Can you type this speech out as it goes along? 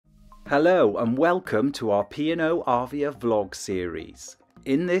Hello and welcome to our P&O Arvia vlog series.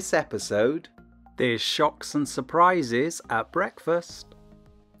 In this episode, there's shocks and surprises at breakfast.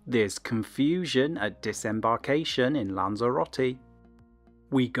 There's confusion at disembarkation in Lanzarote.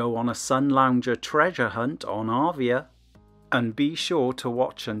 We go on a sun lounger treasure hunt on Arvia. And be sure to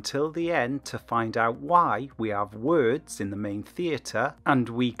watch until the end to find out why we have words in the main theatre and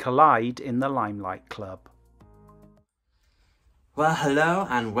we collide in the Limelight Club. Well, hello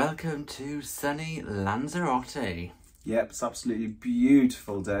and welcome to sunny Lanzarote. Yep, it's absolutely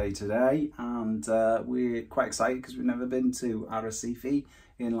beautiful day today, and we're quite excited because we've never been to Arrecife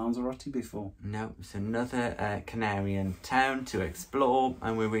in Lanzarote before. No, it's another Canarian town to explore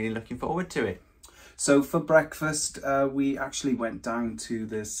and we're really looking forward to it. So for breakfast, we actually went down to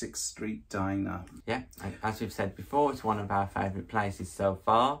the 6th Street Diner. Yeah, as we've said before, it's one of our favourite places so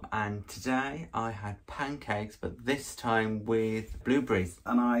far. And today I had pancakes, but this time with blueberries.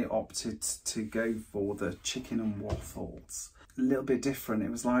 And I opted to go for the chicken and waffles. A little bit different. It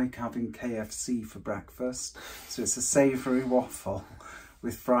was like having KFC for breakfast. So it's a savoury waffle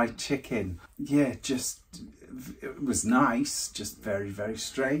with fried chicken. Yeah, it was nice, just very, very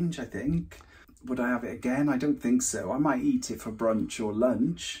strange, I think. Would I have it again? I don't think so. I might eat it for brunch or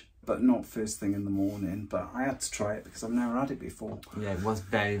lunch, but not first thing in the morning. But I had to try it because I've never had it before. Yeah, it was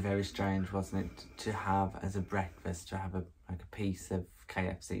very, very strange, wasn't it? To have as a breakfast, to have a piece of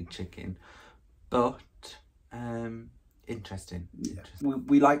KFC chicken. But interesting. Yeah.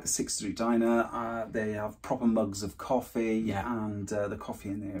 We like the 6th Street Diner. They have proper mugs of coffee, yeah, and the coffee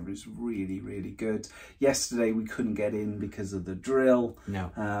in there is really, really good. Yesterday we couldn't get in because of the drill. No.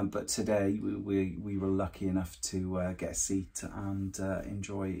 But today we were lucky enough to get a seat and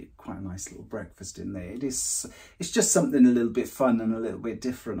enjoy quite a nice little breakfast in there. It's just something a little bit fun and a little bit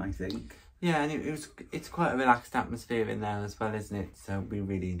different, I think. Yeah, and it's quite a relaxed atmosphere in there as well, isn't it? So we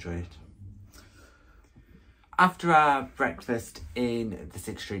really enjoy it. After our breakfast in the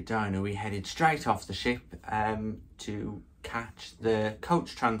 6th Street Diner, we headed straight off the ship to catch the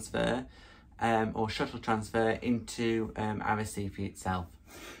coach transfer or shuttle transfer into Arrecife itself.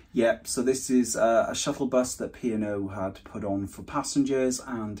 Yep, so this is a shuttle bus that P&O had put on for passengers,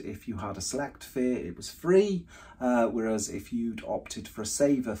 and if you had a select fare it was free, whereas if you'd opted for a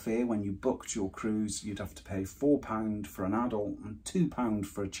saver fare when you booked your cruise, you'd have to pay £4 for an adult and £2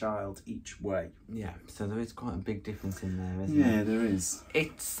 for a child each way. Yeah, so there is quite a big difference in there, isn't there? Yeah, there is.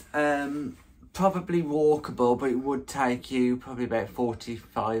 It's probably walkable, but it would take you probably about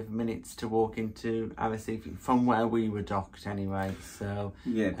 45 minutes to walk into Arrecife from where we were docked anyway. So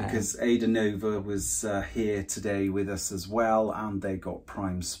yeah, because Ada Nova was here today with us as well, and they got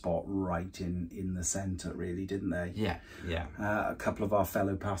prime spot right in the centre, really, didn't they? Yeah, yeah. A couple of our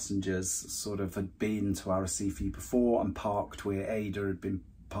fellow passengers sort of had been to Arrecife before and parked where Ada had been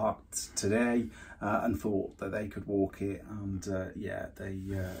parked today, and thought that they could walk it, and yeah, they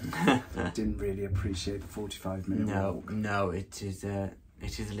didn't really appreciate the 45-minute walk. No, it is a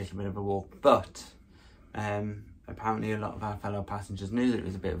little bit of a walk, but apparently a lot of our fellow passengers knew that it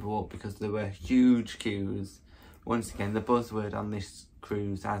was a bit of a walk because there were huge queues. Once again, the buzzword on this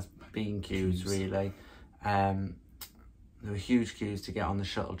cruise has been queues, really. There were huge queues to get on the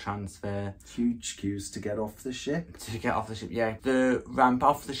shuttle transfer. Huge queues to get off the ship? To get off the ship, yeah. The ramp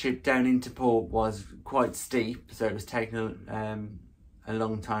off the ship down into port was quite steep, so it was taking a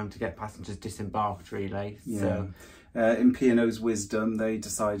long time to get passengers disembarked, really. Yeah. So, in P&O's wisdom, they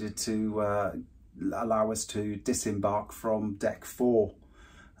decided to allow us to disembark from deck 4,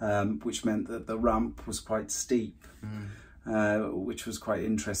 which meant that the ramp was quite steep. Which was quite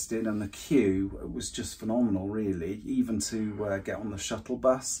interesting, and the queue was just phenomenal, really, even to get on the shuttle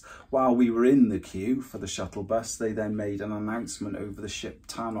bus. While we were in the queue for the shuttle bus, they then made an announcement over the ship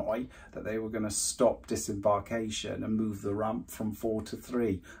Tannoy that they were going to stop disembarkation and move the ramp from 4 to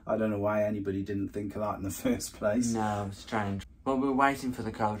 3. I don't know why anybody didn't think of that in the first place. No, strange. While we were waiting for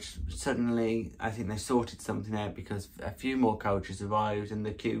the coach, suddenly I think they sorted something out because a few more coaches arrived and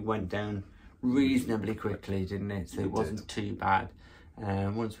the queue went down reasonably quickly, didn't it? So it wasn't too bad.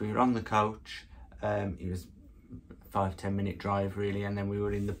 Once we were on the coach, it was a 5-10 minute drive, really, and then we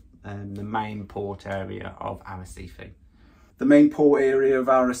were in the main port area of Arrecife. The main port area of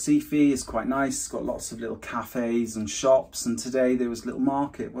Arrecife is quite nice. It's got lots of little cafes and shops, and today there was a little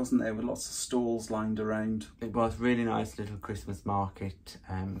market, wasn't there, with lots of stalls lined around. It was really nice little Christmas market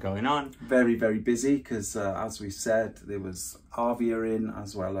going on. Very, very busy because, as we said, there was Arvia in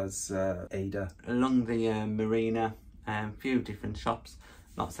as well as Ada. Along the marina, a few different shops.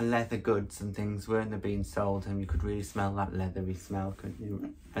 Lots of leather goods and things weren't there being sold, and you could really smell that leathery smell, couldn't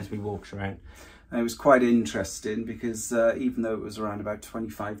you, as we walked around. And it was quite interesting because even though it was around about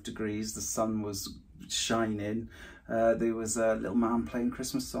 25 degrees, the sun was shining, there was a little man playing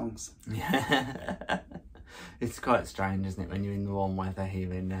Christmas songs. Yeah. It's quite strange, isn't it, when you're in the warm weather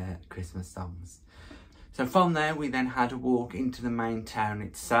hearing Christmas songs. So from there, we then had a walk into the main town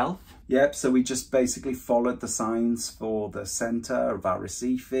itself. Yep, so we just basically followed the signs for the centre of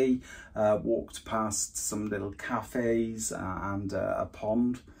Arrecife, walked past some little cafes and a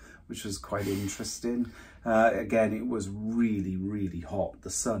pond, which was quite interesting. Again, it was really, really hot. The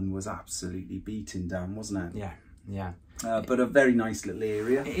sun was absolutely beating down, wasn't it? Yeah, yeah. But a very nice little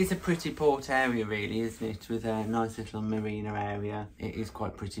area. It is a pretty port area, really, isn't it? With a nice little marina area. It is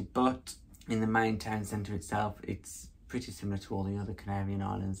quite pretty, but in the main town centre itself, it's pretty similar to all the other Canarian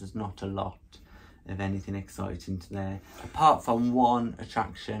islands. There's not a lot of anything exciting to there, apart from one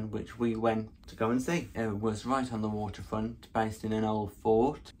attraction which we went to go and see. It was right on the waterfront, based in an old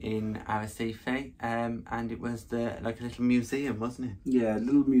fort in Arrecife, and it was like a little museum, wasn't it? Yeah, a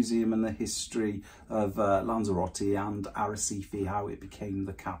little museum and the history of Lanzarote and Arrecife, how it became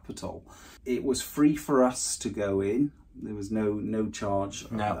the capital. It was free for us to go in. There was no charge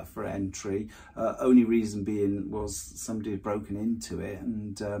for entry. Only reason being was somebody had broken into it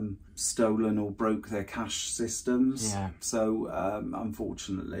and stolen or broke their cash systems. Yeah. So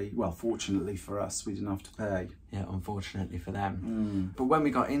unfortunately, well, fortunately for us, we didn't have to pay. Yeah, unfortunately for them. But when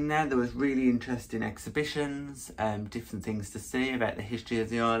we got in there was really interesting exhibitions, different things to see about the history of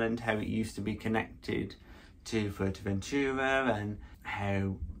the island, how it used to be connected to Fuerteventura, and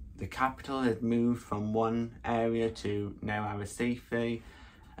how the capital had moved from one area to now Arrecife.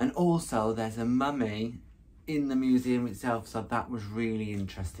 And also there's a mummy in the museum itself, so that was really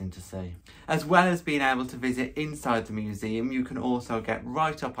interesting to see. As well as being able to visit inside the museum, you can also get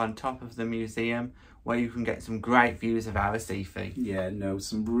right up on top of the museum where you can get some great views of Arrecife. Yeah, no,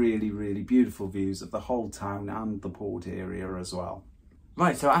 some really, really beautiful views of the whole town and the port area as well.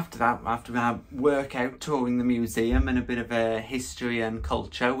 Right, so after that, after our workout touring the museum and a bit of a history and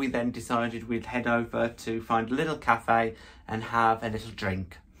culture, we then decided we'd head over to find a little cafe and have a little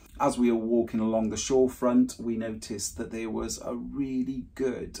drink. As we were walking along the shorefront, we noticed that there was a really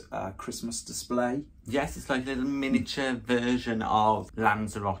good Christmas display. Yes, it's like a little miniature version of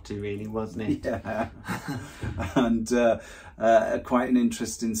Lanzarote, really, wasn't it? Yeah. And quite an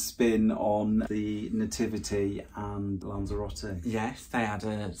interesting spin on the Nativity and Lanzarote. Yes, they had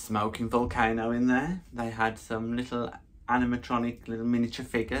a smoking volcano in there. They had some little animatronic little miniature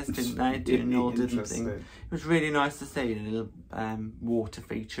figures, didn't they, doing all different things. It was really nice to see a little water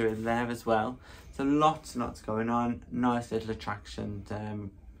feature in there as well. So lots and lots going on, nice little attraction.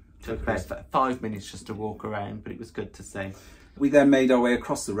 Took about 5 minutes just to walk around, but it was good to see. We then made our way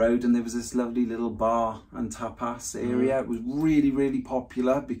across the road and there was this lovely little bar and tapas area. It was really, really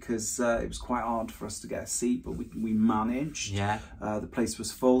popular because it was quite hard for us to get a seat, but we managed. Yeah. The place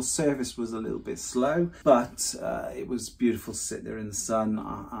was full. Service was a little bit slow, but it was beautiful to sit there in the sun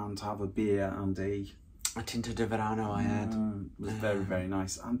and have a beer and a Tinto de Verano I had. It was very, very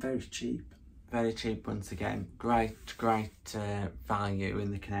nice and very cheap. Very cheap once again. Great value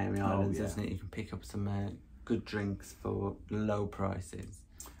in the Canary Islands, isn't it? You can pick up some good drinks for low prices.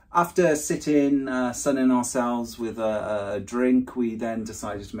 After sitting, sunning ourselves with a drink, we then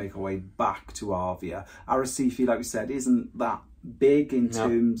decided to make our way back to Arvia. Arrecife, like we said, isn't that big in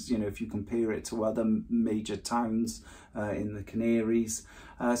terms, you know, if you compare it to other major towns in the Canaries.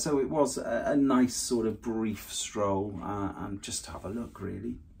 So it was a nice sort of brief stroll and just to have a look,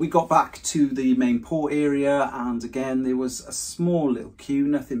 really. We got back to the main port area and again there was a small little queue,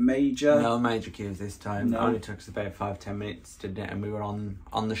 nothing major. No major queues this time. No. It only took us about 5-10 minutes to do it, and we were on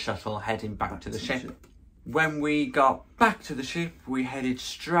the shuttle heading back to the ship. When we got back to the ship, we headed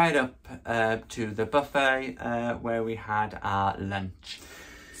straight up to the buffet where we had our lunch.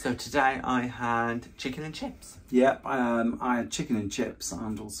 So today I had chicken and chips. Yep, I had chicken and chips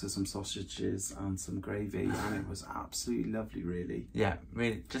and also some sausages and some gravy, and it was absolutely lovely, really. Yeah,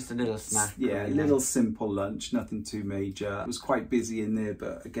 really, just a little snack. Yeah, really. A little simple lunch, nothing too major. It was quite busy in there,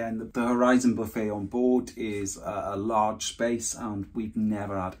 but again, the Horizon buffet on board is a large space and we've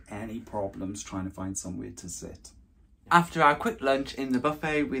never had any problems trying to find somewhere to sit. After our quick lunch in the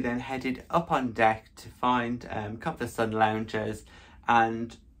buffet, we then headed up on deck to find a couple of sun loungers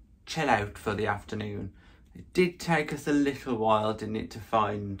and chill out for the afternoon. It did take us a little while, didn't it, to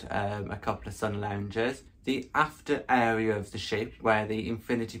find a couple of sun loungers. The after area of the ship, where the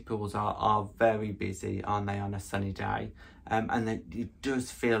infinity pools are very busy, aren't they, on a sunny day? And then it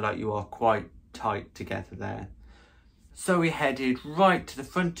does feel like you are quite tight together there. So we headed right to the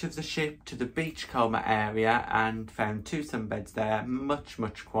front of the ship to the beachcomber area and found 2 sunbeds there,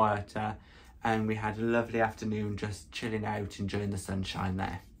 much quieter. and we had a lovely afternoon just chilling out, enjoying the sunshine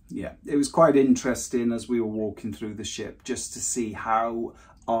there. Yeah, it was quite interesting as we were walking through the ship just to see how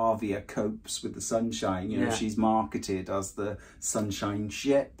Arvia copes with the sunshine. You know, she's marketed as the sunshine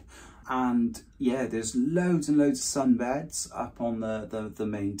ship. And yeah, there's loads and loads of sunbeds up on the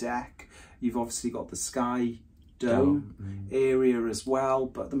main deck. You've obviously got the Sky Dome area as well,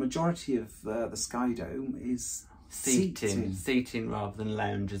 but the majority of the Sky Dome is seating rather than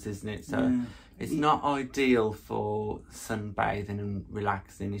lounges, isn't it? So it's not ideal for sunbathing and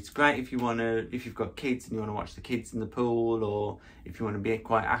relaxing. It's great if you've got kids and you want to watch the kids in the pool, or if you want to be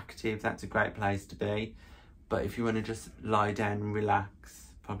quite active, that's a great place to be. But if you want to just lie down and relax,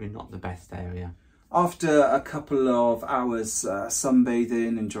 probably not the best area. After a couple of hours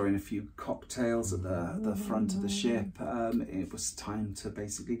sunbathing, enjoying a few cocktails at the front of the ship, it was time to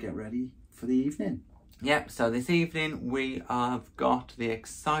basically get ready for the evening. Yep, so this evening we have got the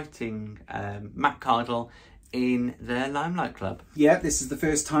exciting Matt Cardle in the Limelight Club. Yeah, this is the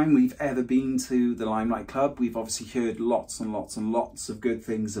first time we've ever been to the Limelight Club. We've obviously heard lots and lots and lots of good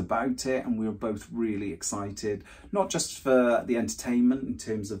things about it, and we were both really excited, not just for the entertainment in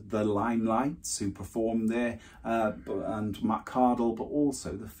terms of the Limelights who performed there and Matt Cardle, but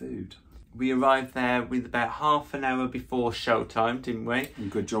also the food. We arrived there with about half an hour before showtime, didn't we?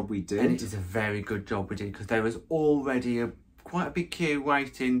 And good job we did. And it was a very good job we did, because there was already quite a big queue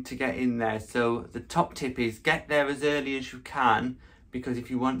waiting to get in there. So the top tip is get there as early as you can, because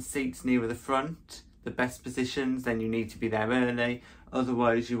if you want seats nearer the front, the best positions, then you need to be there early.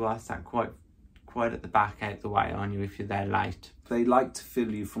 Otherwise you are sat quite at the back out the way, aren't you, if you're there late. They like to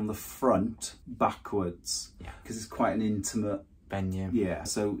fill you from the front backwards, because it's quite an intimate venue. Yeah,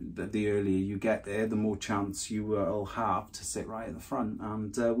 so the earlier you get there, the more chance you will have to sit right at the front.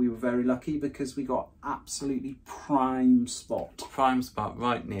 And we were very lucky because we got absolutely prime spot. Prime spot,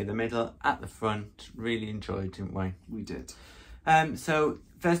 right near the middle, at the front. Really enjoyed, didn't we? We did. So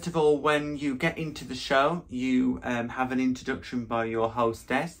first of all, when you get into the show, you have an introduction by your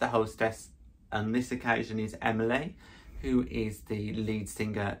hostess. The hostess on this occasion is Emily, who is the lead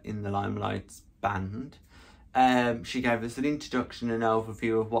singer in the Limelight's band. She gave us an introduction and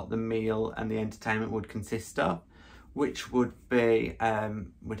overview of what the meal and the entertainment would consist of, which would be,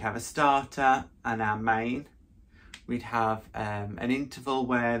 we'd have a starter and our main. We'd have an interval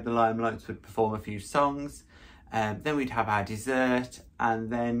where the Limelights would perform a few songs. Then we'd have our dessert, and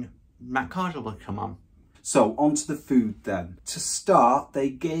then Matt Cardle would come on. So on to the food then. To start, they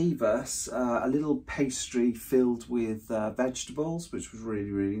gave us a little pastry filled with vegetables, which was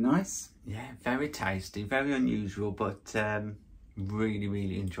really, really nice. Yeah, very tasty, very unusual, but really,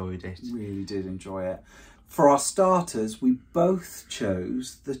 really enjoyed it. Really did enjoy it. For our starters, we both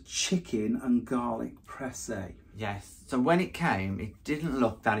chose the chicken and garlic pressé. Yes, so when it came, it didn't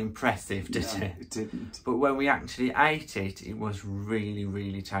look that impressive, did it? It didn't. But when we actually ate it, it was really,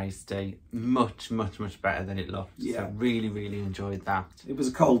 really tasty. Much, much, much better than it looked. Yeah. So really, really enjoyed that. It was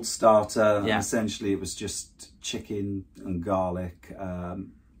a cold starter, and essentially it was just chicken and garlic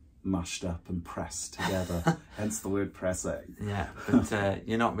mashed up and pressed together, hence the word pressé. Yeah, but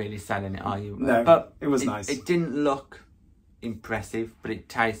you're not really selling it, are you? No, but it was nice. It didn't look impressive, but it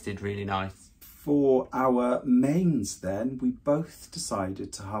tasted really nice. For our mains then, we both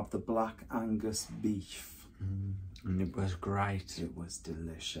decided to have the Black Angus beef. And it was great. It was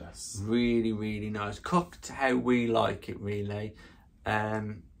delicious. Really, really nice. Cooked how we like it, really.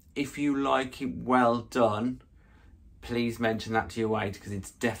 If you like it well done, please mention that to your waiter, because it's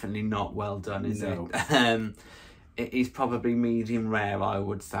definitely not well done, is it? It is probably medium rare, I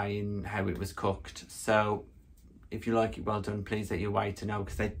would say, in how it was cooked. So if you like it well done, please let your waiter know,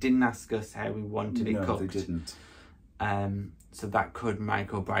 because they didn't ask us how we wanted it cooked. No, they didn't. So that could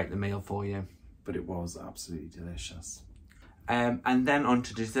make or break the meal for you. But it was absolutely delicious. And then on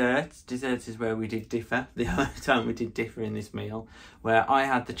to desserts. Desserts is where we did differ. The only time we did differ in this meal, where I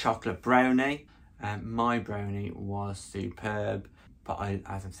had the chocolate brownie. My brownie was superb, but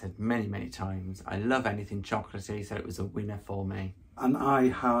as I've said many, many times, I love anything chocolatey, so it was a winner for me. And I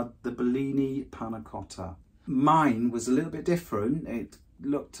had the Bellini panna cotta. Mine was a little bit different. It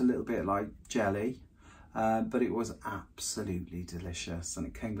looked a little bit like jelly, but it was absolutely delicious, and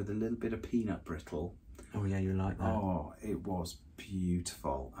it came with a little bit of peanut brittle. Oh yeah, you like that? Oh, it was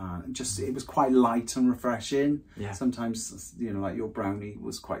beautiful, and it was quite light and refreshing. Yeah. Sometimes, you know, like your brownie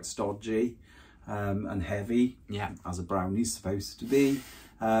was quite stodgy and heavy, as a brownie's supposed to be.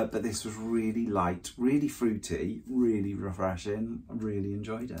 But this was really light, really fruity, really refreshing. I really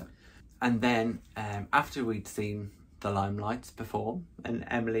enjoyed it. And then after we'd seen the Limelights perform, and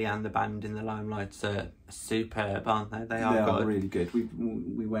Emily and the band in the Limelights are superb, aren't they? They are really good.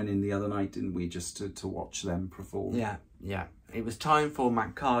 We went in the other night, didn't we, just to watch them perform. Yeah. It was time for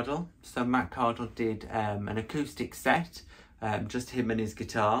Matt Cardle. So Matt Cardle did an acoustic set, just him and his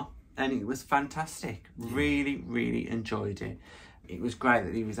guitar, and it was fantastic. Really enjoyed it. It was great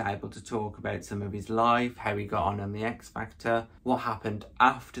that he was able to talk about some of his life, how he got on the X Factor, what happened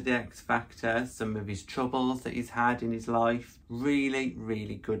after the X Factor, some of his troubles that he's had in his life.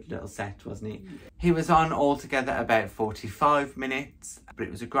 Really good little set, wasn't it? He was on altogether about 45 minutes, but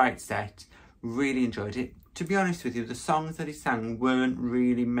it was a great set. Really enjoyed it. To be honest with you, the songs that he sang weren't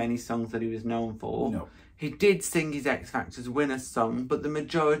really many songs that he was known for. No. He did sing his X Factor's winner song, but the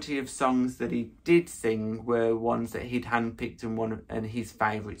majority of songs that he did sing were ones that he'd handpicked and his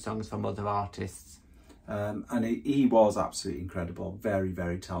favourite songs from other artists. And he was absolutely incredible.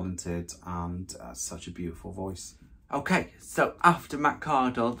 Very talented, and such a beautiful voice. Okay, so after Matt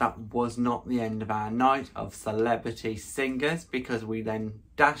Cardle, that was not the end of our night of celebrity singers, because we then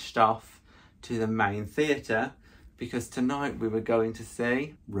dashed off to the main theatre, because tonight we were going to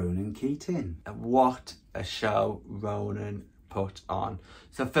see Ronan Keating. What a show Ronan put on.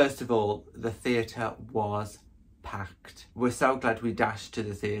 So first of all, the theatre was packed. We're so glad we dashed to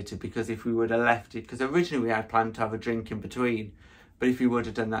the theatre, because if we would have left it, because originally we had planned to have a drink in between, but if we would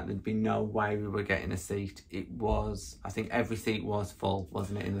have done that, there'd be no way we were getting a seat. It was, I think every seat was full,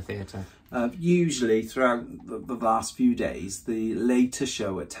 wasn't it, in the theatre? Usually throughout the last few days, the later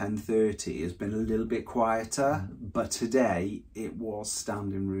show at 10:30 has been a little bit quieter, but today it was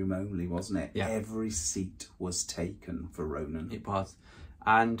standing room only, wasn't it? Yeah. Every seat was taken for Ronan. It was.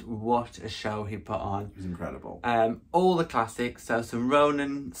 And what a show he put on. It was incredible. All the classics, so some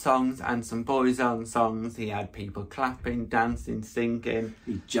Ronan songs and some Boyzone songs. He had people clapping, dancing, singing.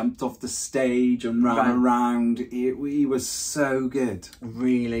 He jumped off the stage and ran around. He was so good.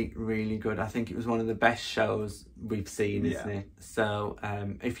 Really good. I think it was one of the best shows we've seen, isn't it? So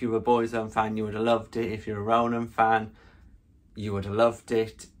if you were a Boyzone fan, you would have loved it. If you're a Ronan fan, you would have loved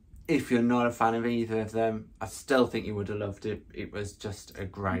it. If you're not a fan of either of them, I still think you would have loved it. It was just a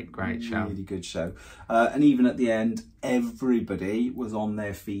great show. Really good show. And even at the end, everybody was on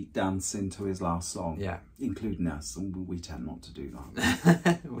their feet dancing to his last song. Yeah. Including us, and we tend not to do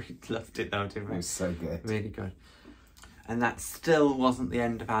that. We loved it though, didn't we? It was so good. Really good. And that still wasn't the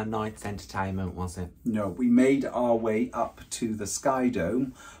end of our night's entertainment, was it? No, we made our way up to the Sky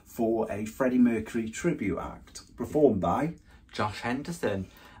Dome for a Freddie Mercury tribute act performed by Josh Henderson.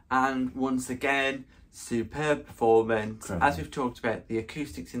 And once again, superb performance. Incredible. As we've talked about, the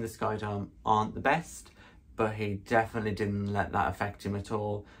acoustics in the Sky Dome aren't the best, but he definitely didn't let that affect him at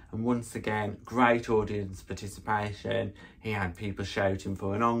all. And once again, great audience participation. He had people shouting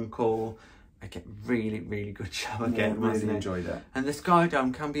for an encore. Again, really good show again, wasn't it? Really enjoyed it. And the Sky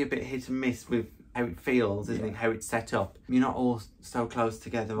Dome can be a bit hit and miss with how it feels, isn't it? How it's set up. You're not all so close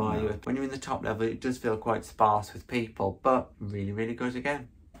together, are you? When you're in the top level, it does feel quite sparse with people, but really good again.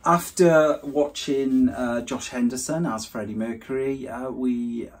 After watching Josh Henderson as Freddie Mercury,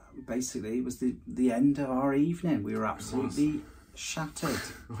 we basically, it was the end of our evening. We were absolutely shattered.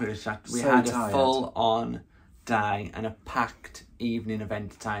 We were shattered. We So had tired. a full-on day and a packed evening of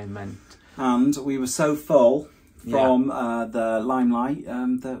entertainment. And we were so full from the Limelight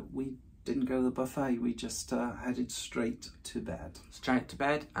that we didn't go to the buffet. We just headed straight to bed. Straight to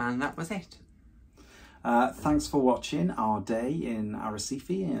bed, and that was it. Thanks for watching our day in Arrecife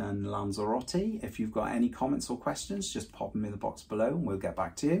and Lanzarote. If you've got any comments or questions, just pop them in the box below and we'll get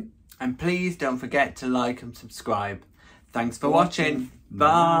back to you. And please don't forget to like and subscribe. Thanks for watching.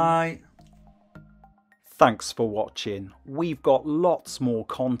 Bye. Thanks for watching. We've got lots more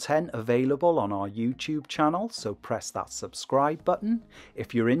content available on our YouTube channel, so press that subscribe button.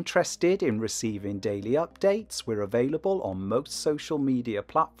 If you're interested in receiving daily updates, we're available on most social media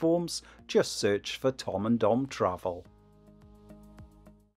platforms. Just search for Tom and Dom Travel.